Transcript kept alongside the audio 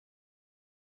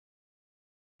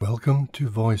Welcome to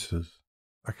Voices,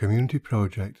 a community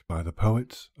project by the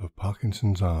poets of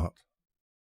Parkinson's art.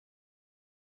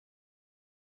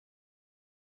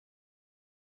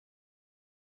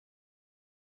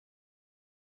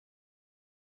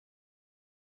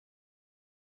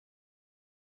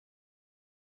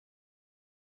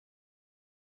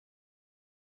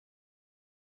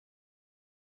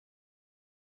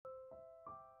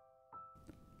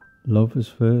 Lovers'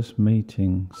 first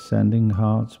meeting, sending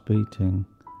hearts beating.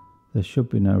 There should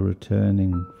be no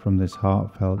returning from this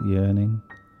heartfelt yearning.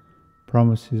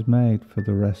 Promises made for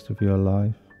the rest of your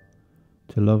life,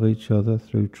 to love each other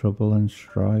through trouble and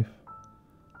strife,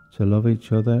 to love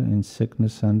each other in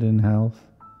sickness and in health,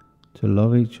 to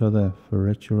love each other for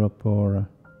richer or poorer.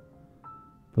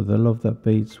 But the love that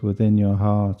beats within your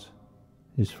heart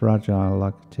is fragile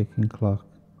like a ticking clock.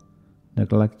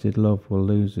 Neglected love will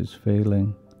lose its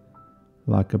feeling,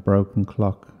 like a broken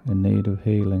clock in need of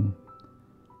healing.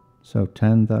 So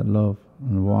tend that love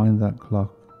and wind that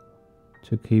clock,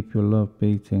 to keep your love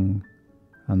beating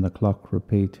and the clock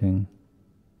repeating.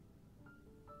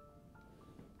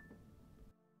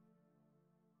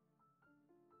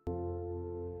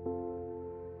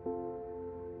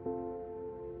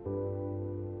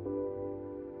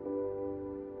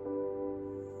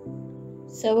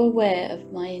 So aware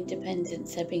of my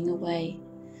independence ebbing away,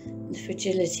 the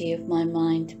fragility of my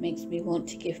mind makes me want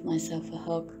to give myself a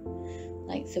hug,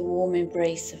 like the warm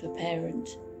embrace of a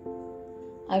parent.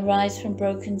 I rise from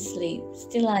broken sleep,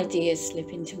 still ideas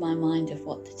slip into my mind of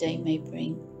what the day may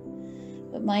bring.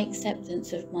 But my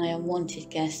acceptance of my unwanted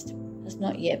guest has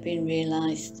not yet been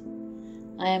realised.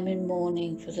 I am in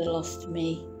mourning for the lost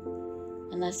me,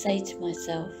 and I say to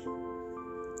myself,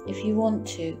 if you want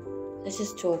to, let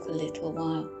us talk a little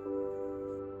while.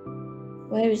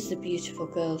 Where is the beautiful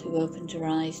girl who opened her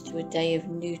eyes to a day of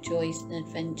new joys and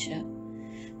adventure,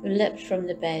 who leapt from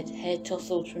the bed, hair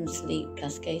tousled from sleep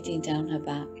cascading down her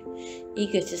back,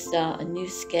 eager to start a new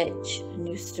sketch, a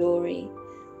new story?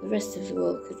 The rest of the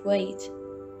world could wait.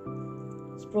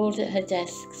 Sprawled at her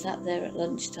desk, sat there at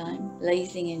lunchtime,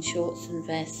 lazing in shorts and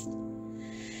vest,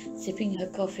 sipping her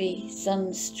coffee,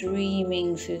 sun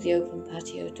streaming through the open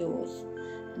patio doors,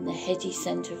 and the heady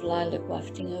scent of lilac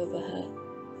wafting over her.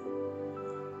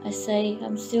 I say,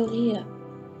 I'm still here,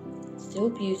 still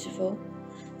beautiful,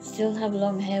 still have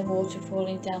long hair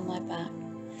waterfalling down my back,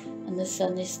 and the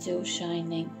sun is still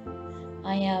shining.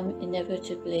 I am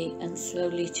inevitably and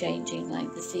slowly changing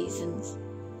like the seasons,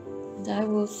 and I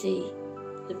will see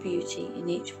the beauty in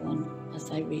each one as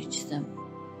I reach them.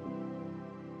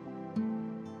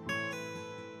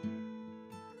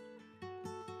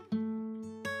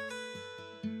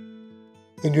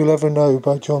 Than You'll Ever Know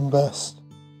by John Best.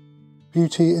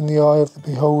 Beauty in the eye of the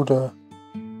beholder.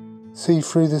 See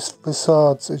through the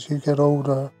facades as you get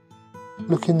older.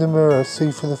 Look in the mirror,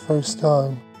 see for the first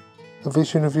time a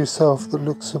vision of yourself that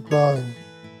looks sublime.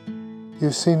 You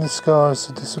have seen the scars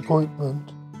of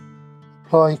disappointment.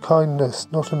 Apply kindness,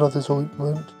 not another's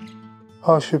ointment.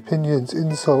 Harsh opinions,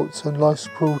 insults, and life's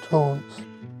cruel taunts,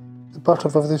 the butt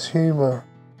of others' humour,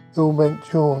 ill-meant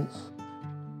jaunts.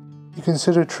 You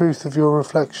consider truth of your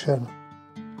reflection.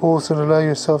 Pause and allow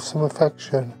yourself some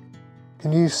affection.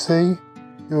 Can you see?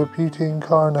 You're a beauty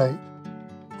incarnate,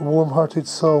 a warm-hearted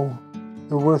soul,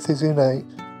 your worth is innate.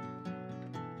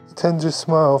 A tender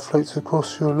smile floats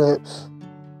across your lips,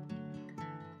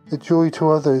 a joy to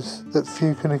others that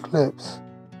few can eclipse.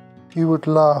 You would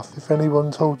laugh if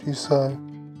anyone told you so.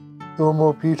 You're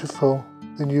more beautiful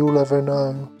than you'll ever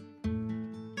know.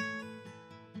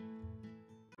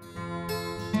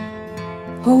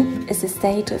 Hope is a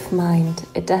state of mind.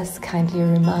 It does kindly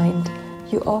remind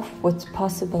you of what's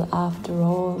possible after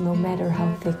all, no matter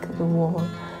how thick the wall,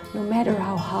 no matter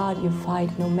how hard you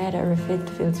fight, no matter if it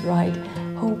feels right.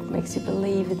 Hope makes you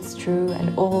believe it's true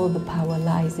and all the power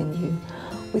lies in you.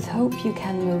 With hope you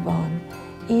can move on,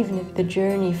 even if the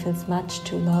journey feels much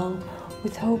too long.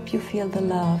 With hope you feel the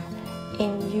love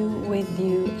in you, with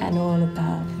you and all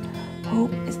above.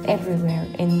 Hope is everywhere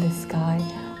in the sky,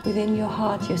 within your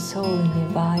heart, your soul and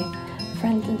nearby.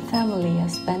 Friends and family are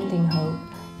spending hope.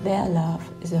 Their love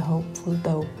is a hopeful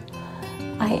dope.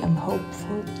 I am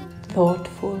hopeful,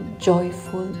 thoughtful,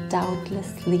 joyful,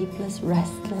 doubtless, sleepless,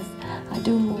 restless. I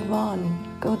do move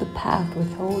on, go the path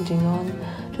with holding on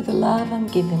to the love I'm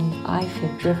given. I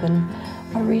feel driven.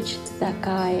 I reach that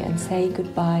guy and say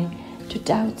goodbye to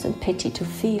doubts and pity, to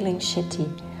feeling shitty.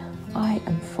 I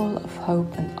am full of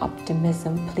hope and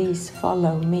optimism. Please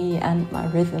follow me and my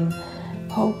rhythm.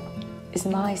 Hope is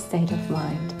my state of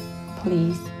mind.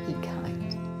 Please be kind.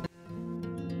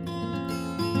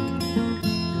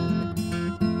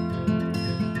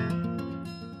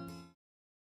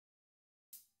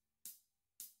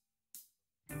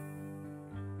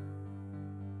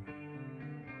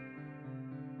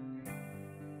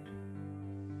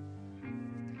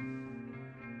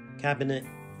 Cabinet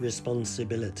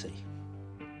responsibility.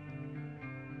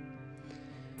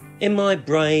 In my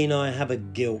brain I have a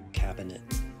guilt cabinet.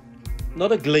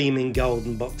 Not a gleaming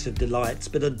golden box of delights,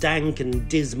 but a dank and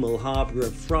dismal harbour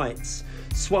of frights,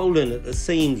 swollen at the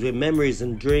seams with memories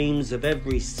and dreams of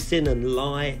every sin and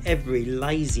lie, every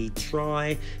lazy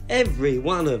try, every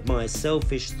one of my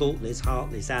selfish, thoughtless,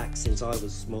 heartless acts since I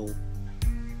was small.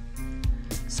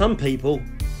 Some people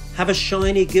have a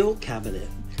shiny guilt cabinet,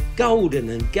 golden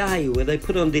and gay, where they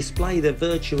put on display their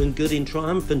virtue and good in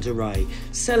triumphant array,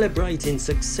 celebrating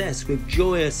success with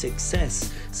joyous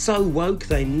excess, so woke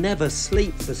they never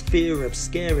sleep for fear of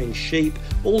scaring sheep.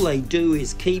 All they do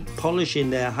is keep polishing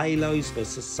their halos for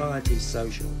society's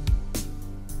social.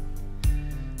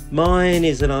 Mine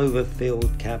is an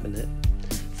overfilled cabinet,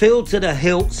 filled to the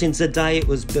hilt since the day it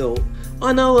was built.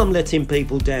 I know I'm letting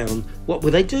people down. What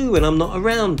will they do when I'm not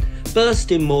around?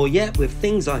 Bursting more yet with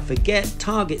things I forget,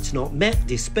 targets not met,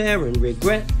 despair and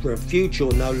regret for a future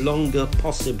no longer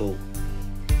possible.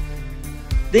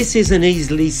 This is an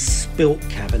easily spilt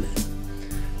cabinet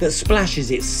that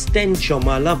splashes its stench on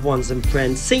my loved ones and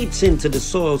friends, seeps into the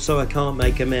soil so I can't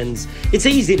make amends. It's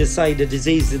easy to say the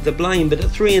disease is to blame, but at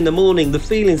 3 a.m, the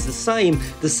feeling's the same,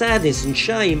 the sadness and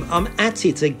shame. I'm at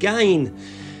it again.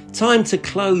 Time to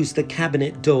close the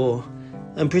cabinet door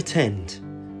and pretend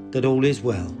that all is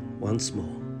well once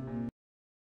more.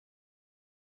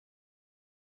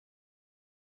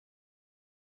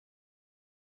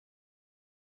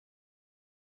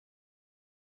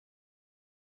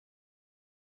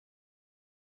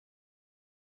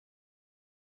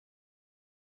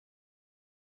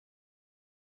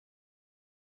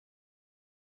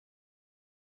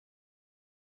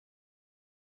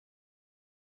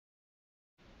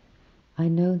 I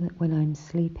know that when I'm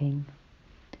sleeping,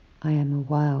 I am a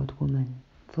wild woman,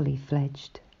 fully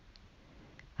fledged.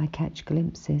 I catch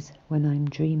glimpses when I'm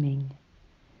dreaming,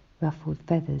 ruffled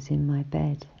feathers in my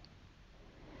bed,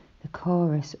 the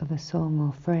chorus of a song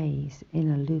or phrase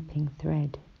in a looping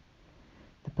thread,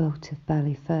 the boat of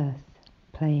Ballyfirth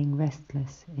playing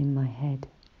restless in my head.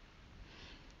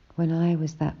 When I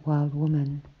was that wild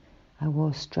woman, I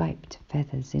wore striped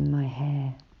feathers in my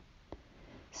hair,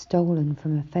 stolen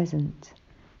from a pheasant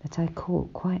that I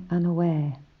caught quite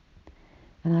unaware,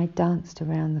 and I danced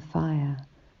around the fire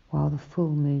while the full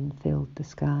moon filled the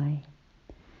sky,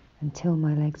 until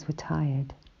my legs were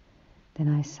tired. Then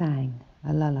I sang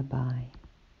a lullaby.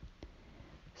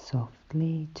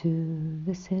 Softly to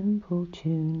the simple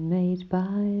tune made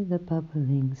by the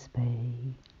bubbling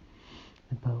spey,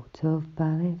 the boat of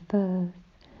Ballyfirth,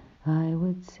 I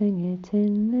would sing it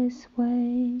in this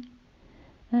way.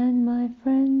 And my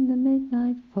friend the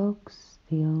midnight fox,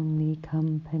 the only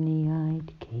company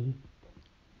I'd keep.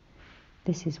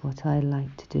 This is what I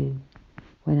like to do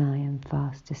when I am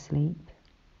fast asleep.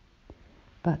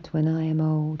 But when I am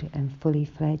old and fully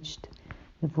fledged,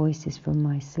 the voices from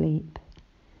my sleep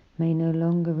may no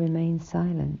longer remain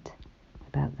silent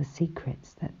about the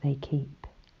secrets that they keep.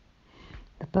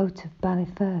 The boat of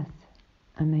Ballyfirth,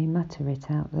 I may mutter it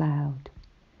out loud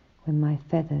when my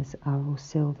feathers are all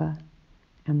silver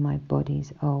and my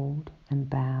body's old and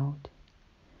bowed.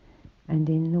 And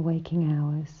in the waking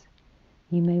hours,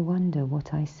 you may wonder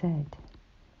what I said.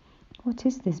 What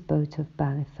is this boat of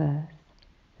Ballyfirth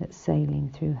that's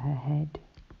sailing through her head?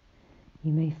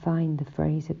 You may find the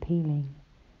phrase appealing,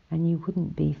 and you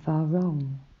wouldn't be far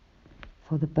wrong,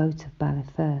 for the boat of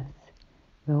Ballyfirth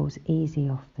rolls easy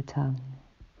off the tongue.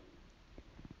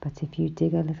 But if you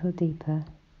dig a little deeper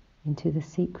into the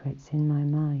secrets in my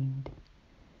mind,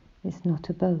 it's not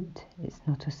a boat, it's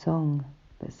not a song,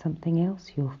 but something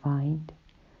else you'll find.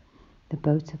 The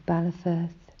boat of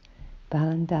Ballyfirth,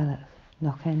 Ballandalloch,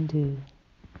 Knockandu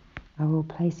are all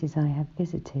places I have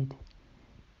visited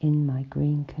in my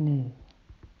green canoe.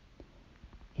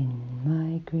 In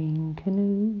my green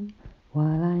canoe,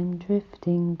 while I'm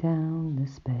drifting down the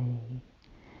Spey,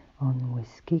 on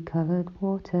whiskey-coloured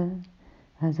water,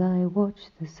 as I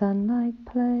watch the sunlight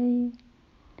play,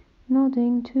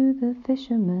 nodding to the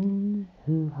fishermen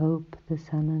who hope the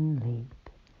salmon leap.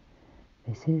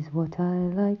 This is what I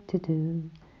like to do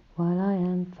while I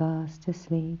am fast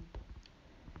asleep.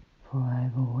 For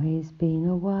I've always been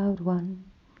a wild one,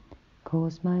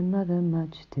 caused my mother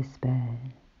much despair.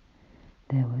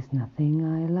 There was nothing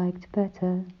I liked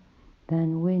better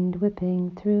than wind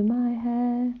whipping through my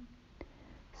hair.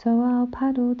 So I'll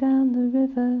paddle down the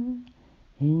river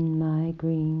in my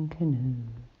green canoe,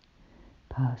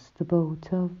 past the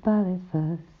boat of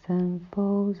Ballyfirth and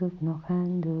falls of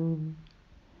Knockandu.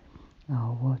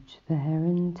 I'll watch the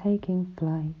heron taking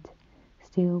flight,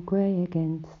 steel grey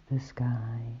against the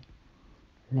sky,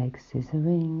 legs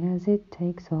scissoring as it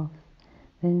takes off,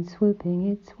 then swooping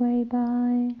its way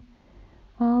by.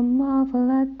 I'll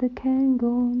marvel at the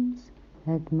cairngorms,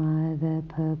 admire their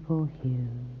purple hue,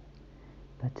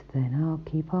 but then I'll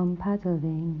keep on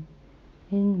paddling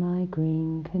in my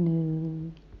green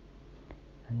canoe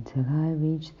until I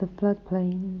reach the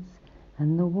floodplains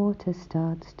and the water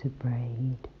starts to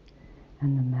braid,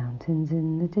 and the mountains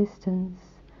in the distance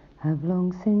have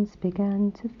long since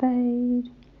begun to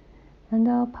fade, and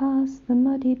I'll pass the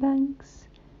muddy banks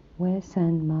where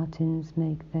sand martins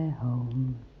make their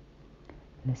home,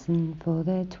 listen for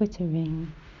their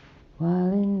twittering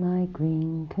while in my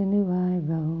green canoe I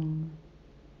roam.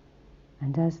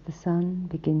 And as the sun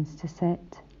begins to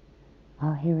set,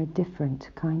 I'll hear a different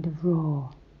kind of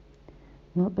roar,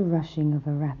 not the rushing of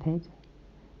a rapid,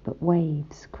 but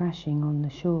waves crashing on the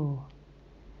shore.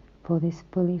 For this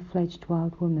fully fledged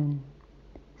wild woman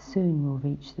soon will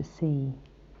reach the sea,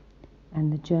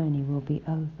 and the journey will be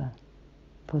over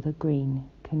for the green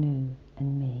canoe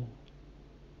and me.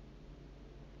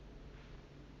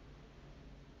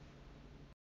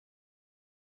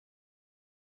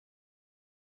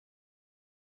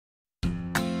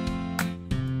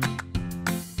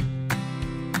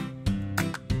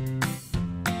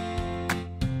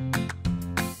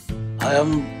 I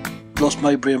haven't lost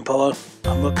my brain power.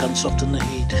 I'm not can't soften the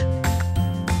heat.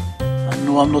 I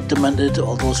know I'm not demented,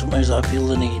 although sometimes I feel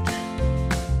the need.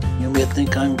 You may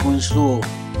think I'm going slow.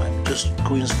 I'm just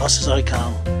going as fast as I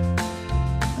can.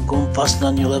 I'm going faster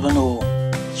than you'll ever know.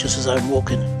 It's just as I'm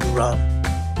walking, you ran.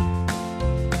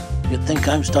 You think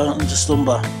I'm starting to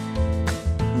slumber.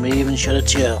 You may even shed a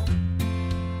tear.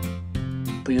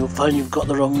 But you'll find you've got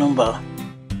the wrong number,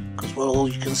 because we're all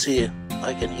you can see,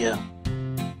 I can hear.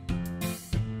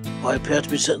 I appear to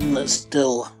be sitting as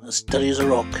still, as steady as a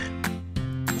rock,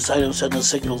 inside I'm sending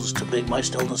signals to make my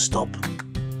stillness stop.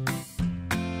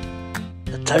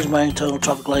 At times my internal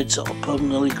traffic lights are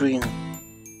permanently green,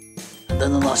 and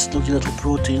then the nasty little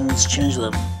proteins change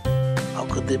them. How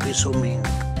could they be so mean?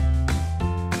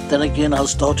 Then again I'll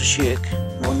start to shake,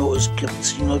 no notice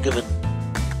seen or given.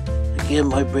 Again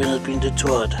my brain has been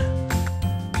detoured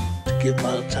to give me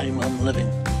the time I'm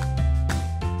living.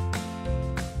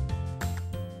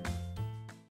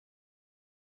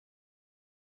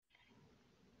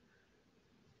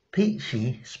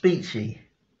 Peachy, speechy.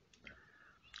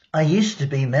 I used to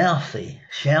be mouthy,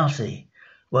 shouty,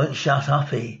 won't shut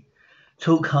uppy,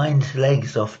 talk hind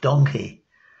legs off donkey.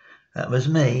 That was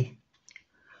me.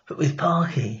 But with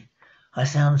Parky, I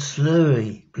sound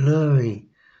slurry, blurry,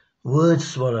 word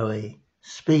swallowy,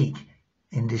 speak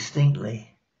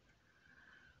indistinctly.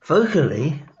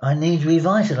 Vocally, I need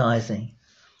revitalising,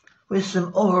 with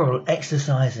some oral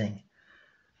exercising.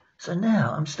 So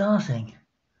now I'm starting.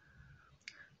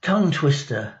 Tongue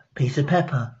twister, Peter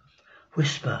Pepper,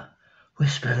 whisper,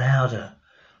 whisper louder,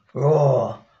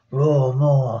 roar, roar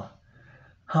more,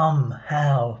 hum,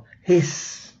 howl,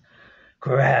 hiss,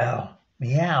 growl,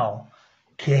 meow,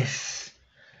 kiss,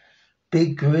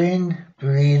 big grin,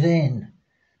 breathe in,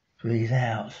 breathe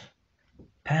out,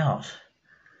 pout,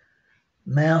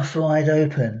 mouth wide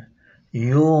open,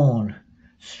 yawn,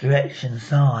 stretch and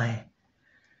sigh,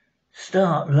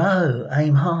 start low,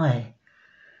 aim high,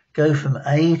 go from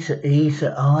A to E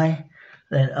to I,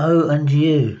 then O and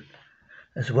U,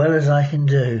 as well as I can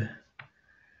do.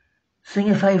 Sing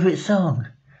a favourite song,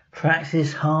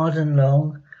 practice hard and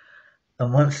long,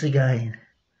 and once again.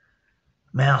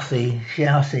 Mouthy,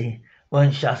 shouty,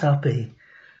 won't shut uppy,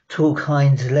 talk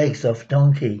hind legs off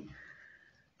donkey.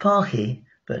 Parky,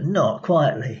 but not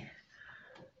quietly.